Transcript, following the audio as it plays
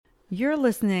You're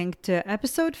listening to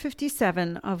episode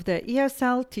 57 of the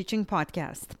ESL Teaching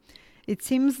Podcast. It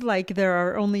seems like there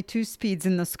are only two speeds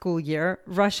in the school year,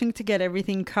 rushing to get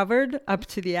everything covered up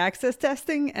to the access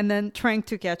testing and then trying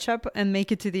to catch up and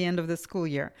make it to the end of the school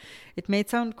year. It may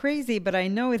sound crazy, but I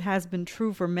know it has been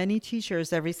true for many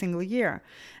teachers every single year.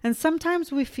 And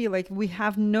sometimes we feel like we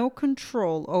have no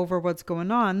control over what's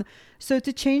going on. So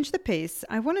to change the pace,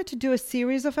 I wanted to do a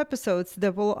series of episodes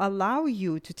that will allow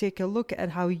you to take a look at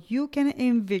how you can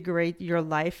invigorate your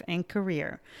life and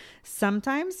career.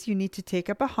 Sometimes you need to take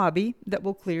up a hobby that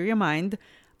will clear your mind.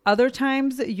 Other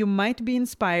times you might be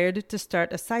inspired to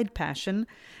start a side passion.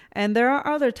 And there are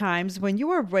other times when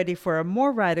you are ready for a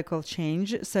more radical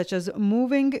change, such as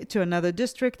moving to another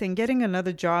district and getting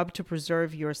another job to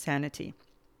preserve your sanity.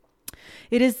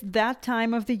 It is that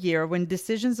time of the year when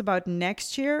decisions about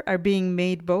next year are being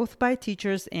made both by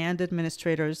teachers and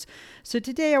administrators. So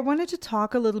today I wanted to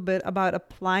talk a little bit about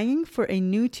applying for a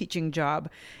new teaching job.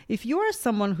 If you are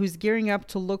someone who's gearing up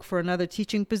to look for another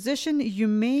teaching position, you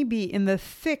may be in the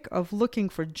thick of looking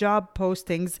for job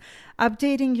postings,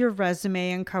 updating your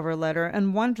resume and cover letter,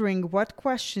 and wondering what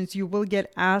questions you will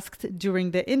get asked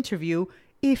during the interview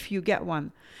if you get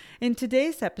one. In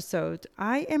today's episode,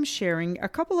 I am sharing a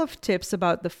couple of tips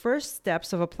about the first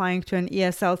steps of applying to an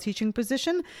ESL teaching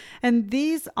position, and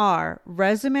these are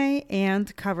resume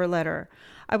and cover letter.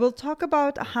 I will talk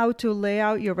about how to lay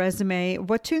out your resume,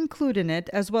 what to include in it,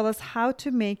 as well as how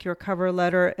to make your cover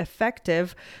letter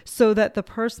effective so that the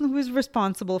person who is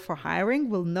responsible for hiring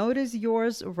will notice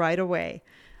yours right away.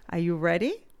 Are you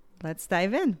ready? Let's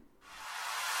dive in.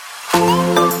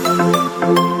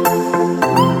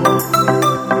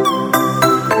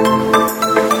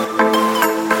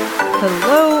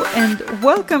 Hello and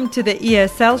welcome to the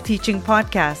ESL Teaching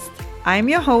Podcast. I'm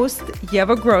your host,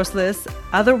 Yeva Groslis,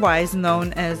 otherwise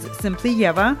known as Simply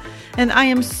Yeva, and I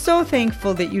am so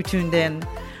thankful that you tuned in.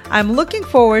 I'm looking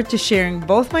forward to sharing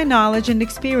both my knowledge and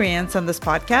experience on this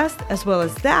podcast, as well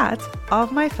as that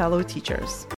of my fellow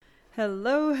teachers.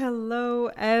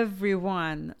 Hello,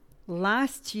 everyone.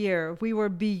 Last year, we were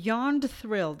beyond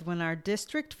thrilled when our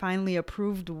district finally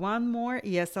approved one more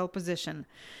ESL position.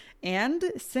 And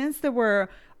since there were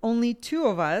only two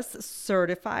of us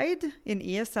certified in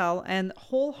ESL and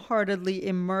wholeheartedly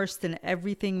immersed in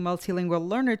everything multilingual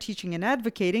learner teaching and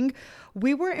advocating,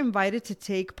 we were invited to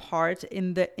take part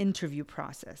in the interview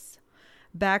process.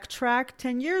 Backtrack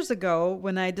 10 years ago,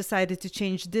 when I decided to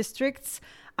change districts,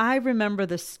 I remember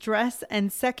the stress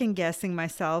and second-guessing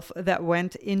myself that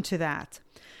went into that.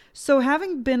 So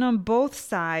having been on both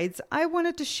sides, I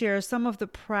wanted to share some of the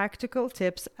practical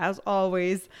tips, as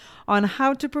always, on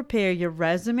how to prepare your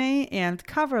resume and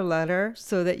cover letter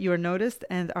so that you are noticed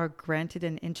and are granted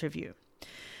an interview.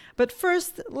 But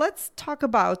first, let's talk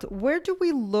about where do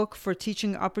we look for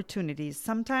teaching opportunities.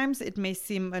 Sometimes it may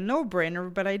seem a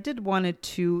no-brainer, but I did wanted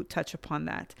to touch upon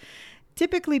that.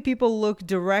 Typically, people look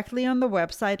directly on the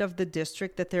website of the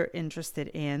district that they're interested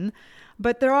in,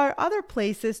 but there are other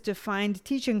places to find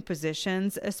teaching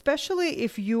positions, especially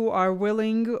if you are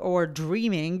willing or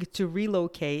dreaming to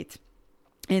relocate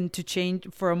and to change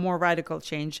for a more radical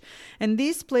change. And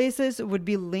these places would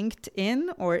be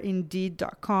LinkedIn or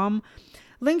Indeed.com.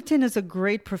 LinkedIn is a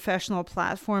great professional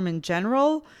platform in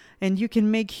general, and you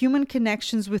can make human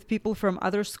connections with people from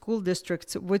other school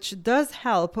districts, which does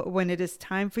help when it is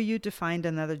time for you to find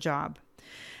another job.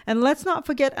 And let's not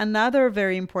forget another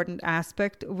very important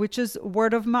aspect, which is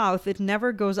word of mouth. It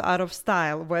never goes out of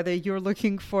style, whether you're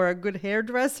looking for a good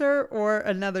hairdresser or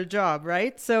another job,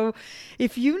 right? So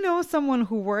if you know someone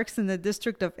who works in the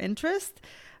district of interest,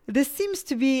 this seems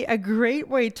to be a great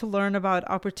way to learn about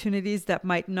opportunities that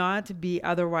might not be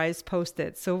otherwise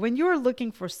posted. So when you're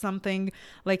looking for something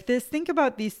like this, think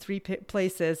about these three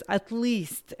places at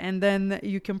least, and then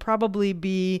you can probably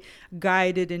be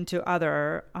guided into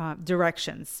other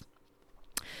directions.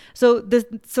 So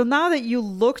now that you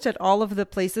looked at all of the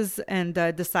places and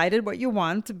decided what you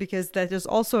want, because that is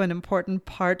also an important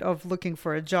part of looking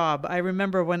for a job. I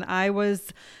remember when I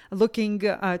was looking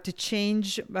to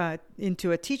change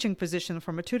into a teaching position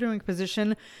from a tutoring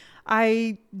position,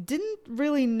 I didn't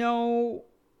really know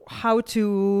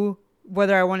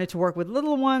whether I wanted to work with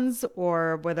little ones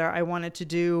or whether I wanted to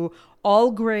do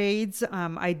all grades.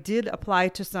 I did apply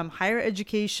to some higher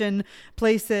education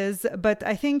places, but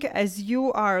I think as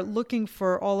you are looking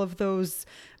for all of those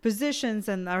positions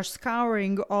and are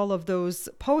scouring all of those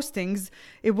postings,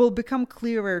 it will become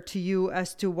clearer to you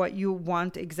as to what you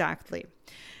want exactly.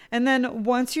 And then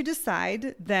once you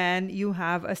decide, then you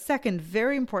have a second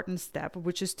very important step,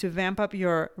 which is to vamp up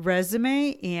your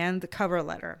resume and cover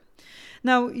letter.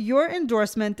 Now, your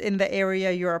endorsement in the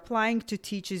area you're applying to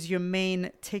teach is your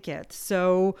main ticket.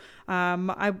 So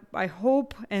I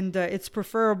hope, and it's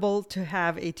preferable to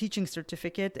have a teaching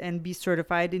certificate and be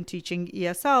certified in teaching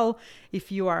ESL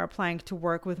if you are applying to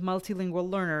work with multilingual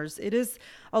learners. It is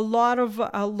a lot of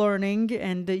learning,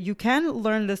 and you can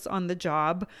learn this on the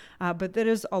job, but there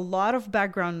is a lot of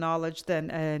background knowledge that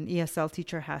an ESL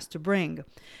teacher has to bring.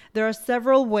 There are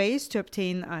several ways to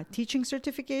obtain a teaching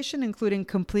certification, including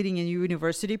completing a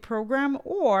university program,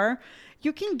 or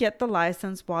you can get the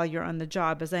license while you're on the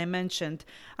job, as I mentioned.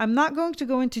 I'm not going to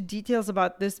go into details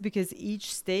about this because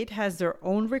each state has their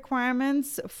own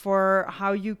requirements for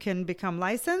how you can become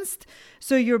licensed.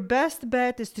 So your best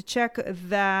bet is to check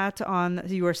that on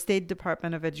your State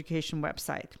Department of Education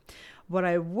website. What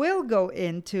I will go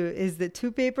into is the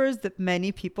two papers that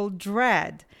many people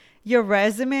dread: your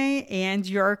resume and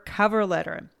your cover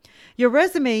letter. Your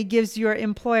resume gives your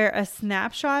employer a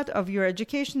snapshot of your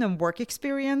education and work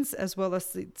experience, as well as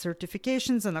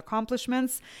certifications and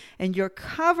accomplishments. And your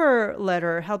cover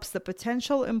letter helps the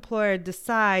potential employer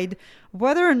decide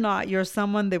whether or not you're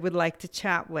someone they would like to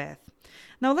chat with.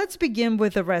 Now, let's begin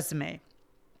with the resume.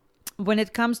 When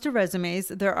it comes to resumes,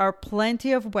 there are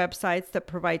plenty of websites that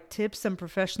provide tips and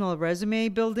professional resume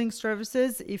building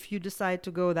services if you decide to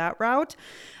go that route.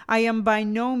 I am by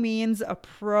no means a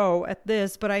pro at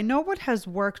this, but I know what has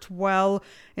worked well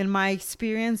in my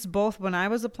experience, both when I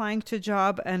was applying to a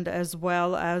job and as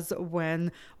well as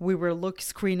when we were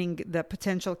screening the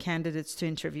potential candidates to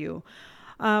interview.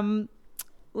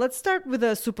 Let's start with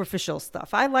the superficial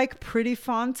stuff. I like pretty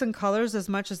fonts and colors as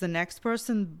much as the next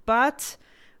person, but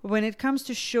when it comes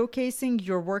to showcasing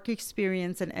your work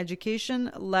experience and education,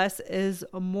 less is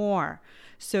more.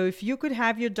 So if you could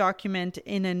have your document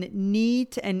in a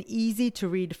neat and easy to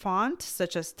read font,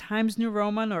 such as Times New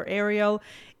Roman or Arial,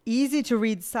 easy to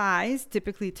read size,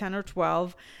 typically 10 or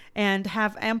 12, and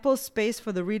have ample space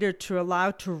for the reader to allow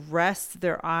to rest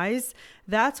their eyes,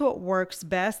 that's what works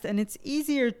best. And it's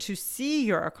easier to see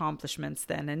your accomplishments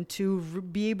then and to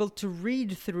be able to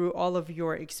read through all of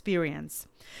your experience.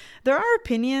 There are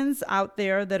opinions out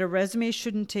there that a resume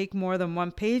shouldn't take more than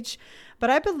one page, but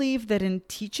I believe that in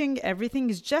teaching, everything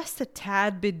is just a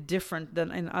tad bit different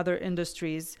than in other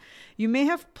industries. You may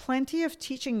have plenty of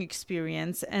teaching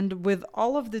experience, and with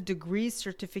all of the degrees,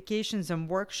 certifications, and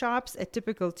workshops a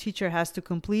typical teacher has to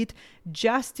complete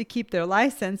just to keep their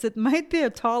license, it might be a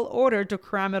tall order to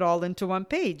cram it all into one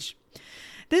page.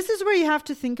 This is where you have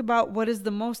to think about what is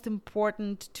the most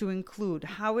important to include,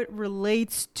 how it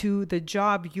relates to the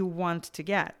job you want to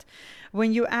get.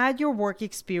 When you add your work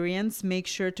experience, make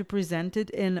sure to present it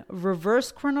in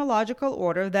reverse chronological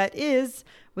order, that is,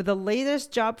 with the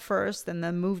latest job first and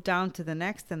then move down to the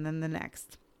next and then the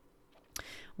next.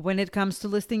 When it comes to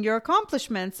listing your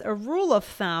accomplishments, a rule of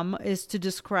thumb is to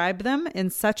describe them in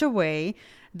such a way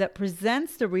that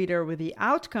presents the reader with the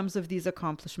outcomes of these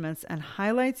accomplishments and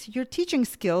highlights your teaching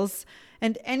skills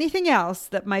and anything else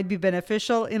that might be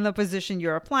beneficial in the position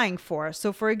you're applying for.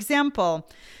 So, for example,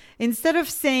 instead of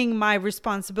saying my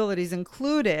responsibilities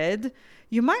included,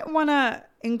 you might want to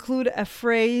include a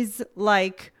phrase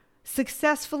like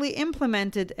successfully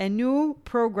implemented a new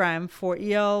program for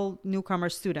EL newcomer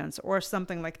students or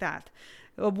something like that.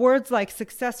 Words like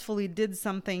successfully did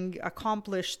something,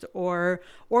 accomplished, or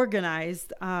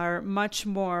organized pack much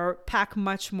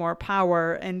more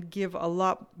power and give a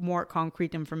lot more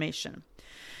concrete information.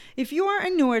 If you are a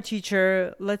newer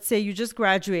teacher, let's say you just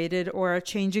graduated or are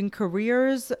changing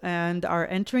careers and are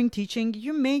entering teaching,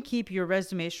 you may keep your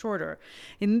resume shorter.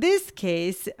 In this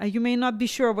case, you may not be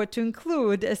sure what to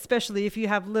include, especially if you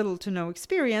have little to no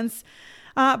experience.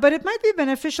 But it might be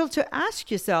beneficial to ask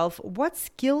yourself, what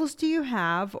skills do you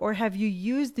have or have you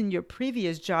used in your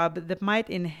previous job that might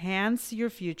enhance your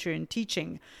future in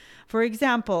teaching? For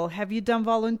example, have you done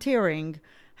volunteering?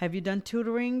 Have you done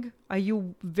tutoring? Are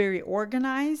you very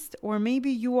organized? Or maybe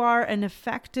you are an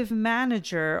effective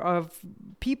manager of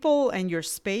people and your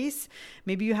space.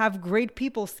 Maybe you have great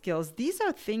people skills. These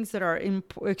are things that are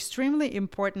extremely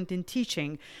important in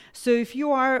teaching. So if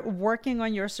you are working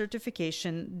on your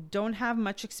certification, don't have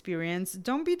much experience,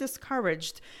 don't be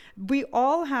discouraged. We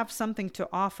all have something to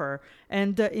offer.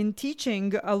 And in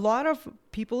teaching, a lot of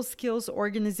people skills,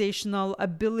 organizational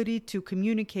ability to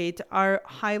communicate are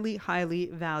highly, highly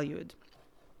valued.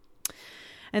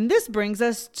 And this brings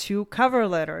us to cover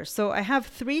letters. So I have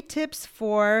 3 tips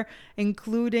for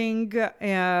including,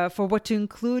 for what to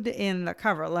include in the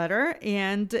cover letter.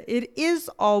 And it is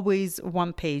always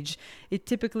one page. It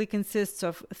typically consists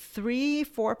of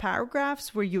 3-4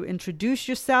 paragraphs where you introduce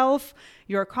yourself,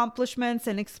 your accomplishments,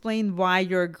 and explain why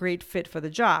you're a great fit for the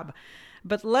job.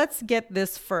 But let's get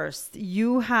this first.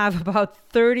 You have about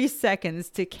 30 seconds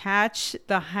to catch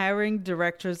the hiring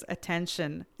director's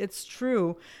attention. It's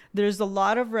true. There's a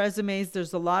lot of resumes,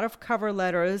 there's a lot of cover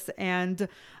letters, and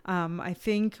I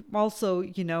think also,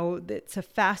 it's a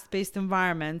fast-paced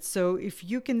environment. So if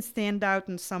you can stand out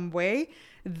in some way,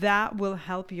 that will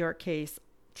help your case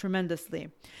tremendously.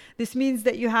 This means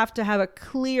that you have to have a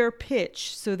clear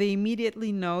pitch so they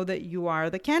immediately know that you are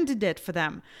the candidate for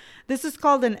them. This is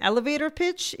called an elevator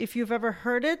pitch, if you've ever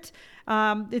heard it.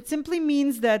 It simply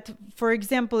means that, for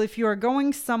example, if you are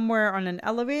going somewhere on an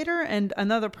elevator and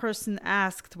another person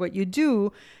asked what you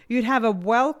do, you'd have a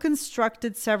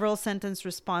well-constructed several sentence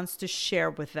response to share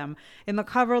with them. In the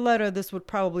cover letter, this would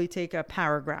probably take a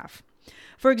paragraph.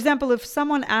 For example, if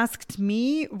someone asked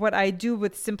me what I do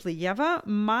with Simply Yeva,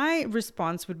 my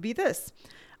response would be this.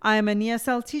 I am an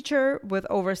ESL teacher with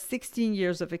over 16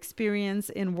 years of experience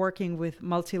in working with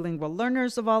multilingual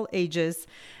learners of all ages,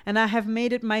 and I have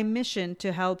made it my mission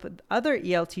to help other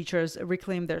EL teachers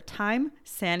reclaim their time,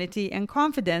 sanity, and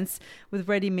confidence with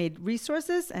ready-made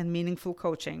resources and meaningful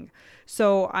coaching.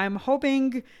 So I'm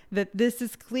hoping that this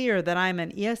is clear that I'm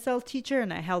an ESL teacher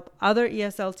and I help other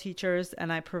ESL teachers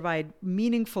and I provide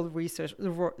meaningful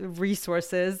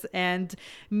resources and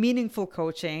meaningful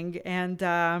coaching.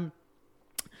 And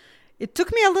it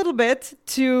took me a little bit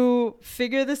to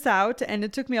figure this out, and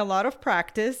it took me a lot of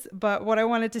practice. But what I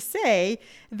wanted to say,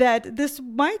 that this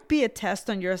might be a test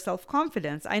on your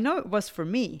self-confidence. I know it was for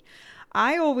me.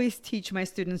 I always teach my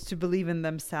students to believe in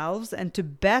themselves and to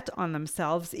bet on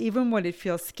themselves, even when it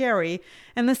feels scary.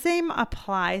 And the same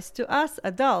applies to us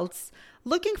adults.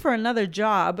 Looking for another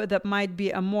job that might be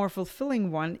a more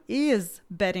fulfilling one is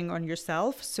betting on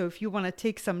yourself. So if you want to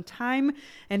take some time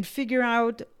and figure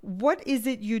out what is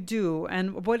it you do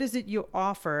and what is it you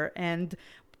offer and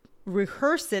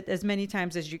rehearse it as many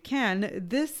times as you can,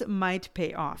 this might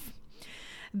pay off.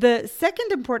 The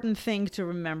second important thing to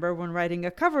remember when writing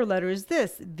a cover letter is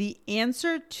this: the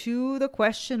answer to the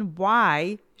question,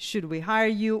 why should we hire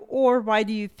you, or why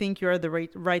do you think you're the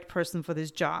right person for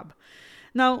this job?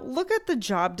 Now, look at the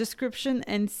job description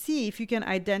and see if you can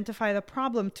identify the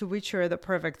problem to which you're the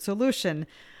perfect solution.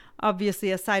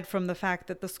 Obviously, aside from the fact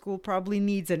that the school probably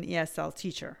needs an ESL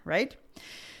teacher, right?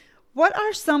 What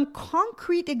are some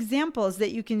concrete examples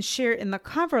that you can share in the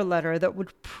cover letter that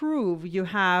would prove you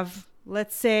have,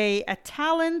 let's say, a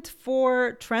talent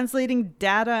for translating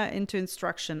data into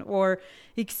instruction, or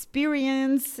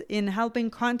experience in helping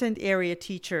content area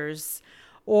teachers,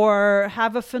 or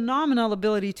have a phenomenal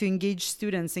ability to engage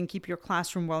students and keep your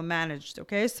classroom well managed?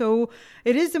 Okay, so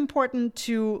it is important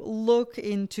to look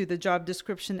into the job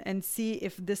description and see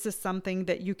if this is something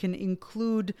that you can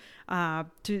include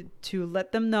to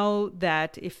let them know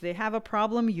that if they have a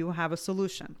problem, you have a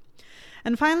solution.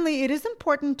 And finally, it is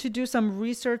important to do some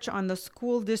research on the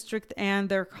school district and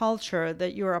their culture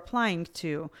that you're applying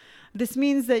to. This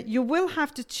means that you will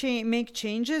have to make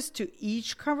changes to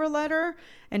each cover letter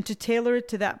and to tailor it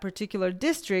to that particular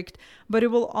district, but it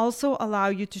will also allow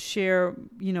you to share,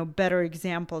 better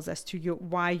examples as to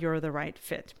why you're the right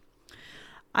fit.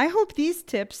 I hope these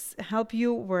tips help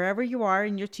you wherever you are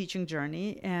in your teaching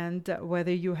journey, and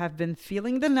whether you have been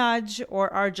feeling the nudge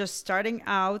or are just starting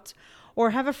out,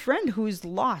 or have a friend who is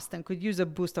lost and could use a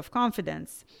boost of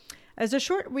confidence. As a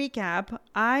short recap,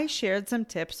 I shared some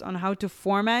tips on how to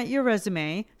format your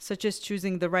resume, such as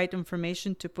choosing the right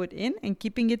information to put in and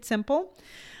keeping it simple.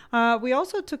 We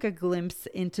also took a glimpse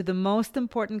into the most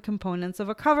important components of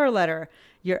a cover letter: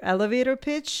 your elevator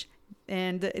pitch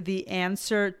and the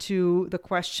answer to the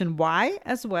question why,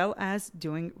 as well as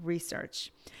doing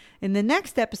research. In the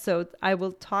next episode, I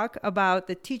will talk about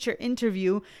the teacher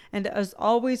interview, and as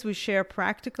always, we share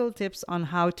practical tips on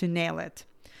how to nail it.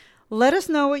 Let us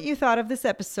know what you thought of this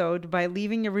episode by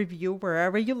leaving a review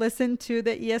wherever you listen to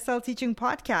the ESL Teaching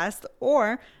Podcast,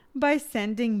 or by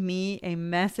sending me a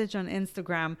message on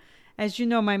Instagram. As you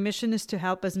know, my mission is to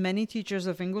help as many teachers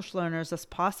of English learners as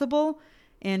possible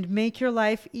and make your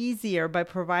life easier by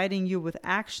providing you with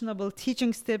actionable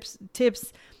teaching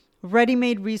tips,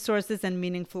 ready-made resources, and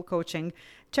meaningful coaching.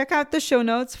 Check out the show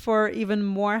notes for even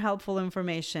more helpful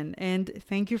information. And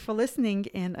thank you for listening.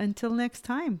 And until next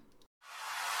time.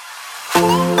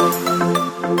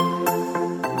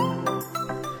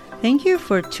 Thank you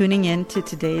for tuning in to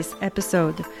today's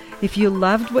episode. If you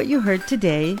loved what you heard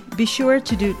today, be sure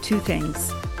to do two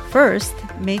things. First,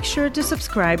 make sure to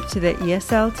subscribe to the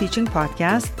ESL Teaching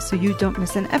Podcast so you don't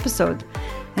miss an episode.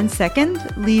 And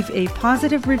second, leave a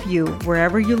positive review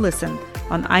wherever you listen,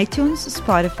 on iTunes,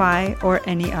 Spotify, or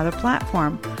any other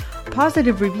platform.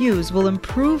 positive reviews will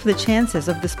improve the chances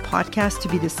of this podcast to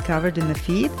be discovered in the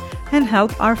feed and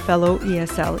help our fellow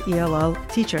ESL, ELL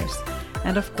teachers.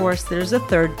 And of course, there's a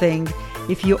third thing.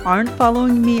 If you aren't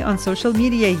following me on social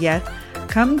media yet,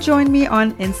 come join me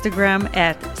on Instagram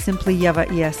at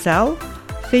SimplyYevaESL,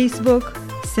 Facebook,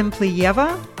 Simply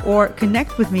Yeva, or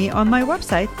connect with me on my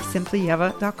website,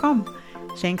 simplyyeva.com.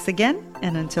 Thanks again,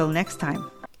 and until next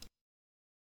time.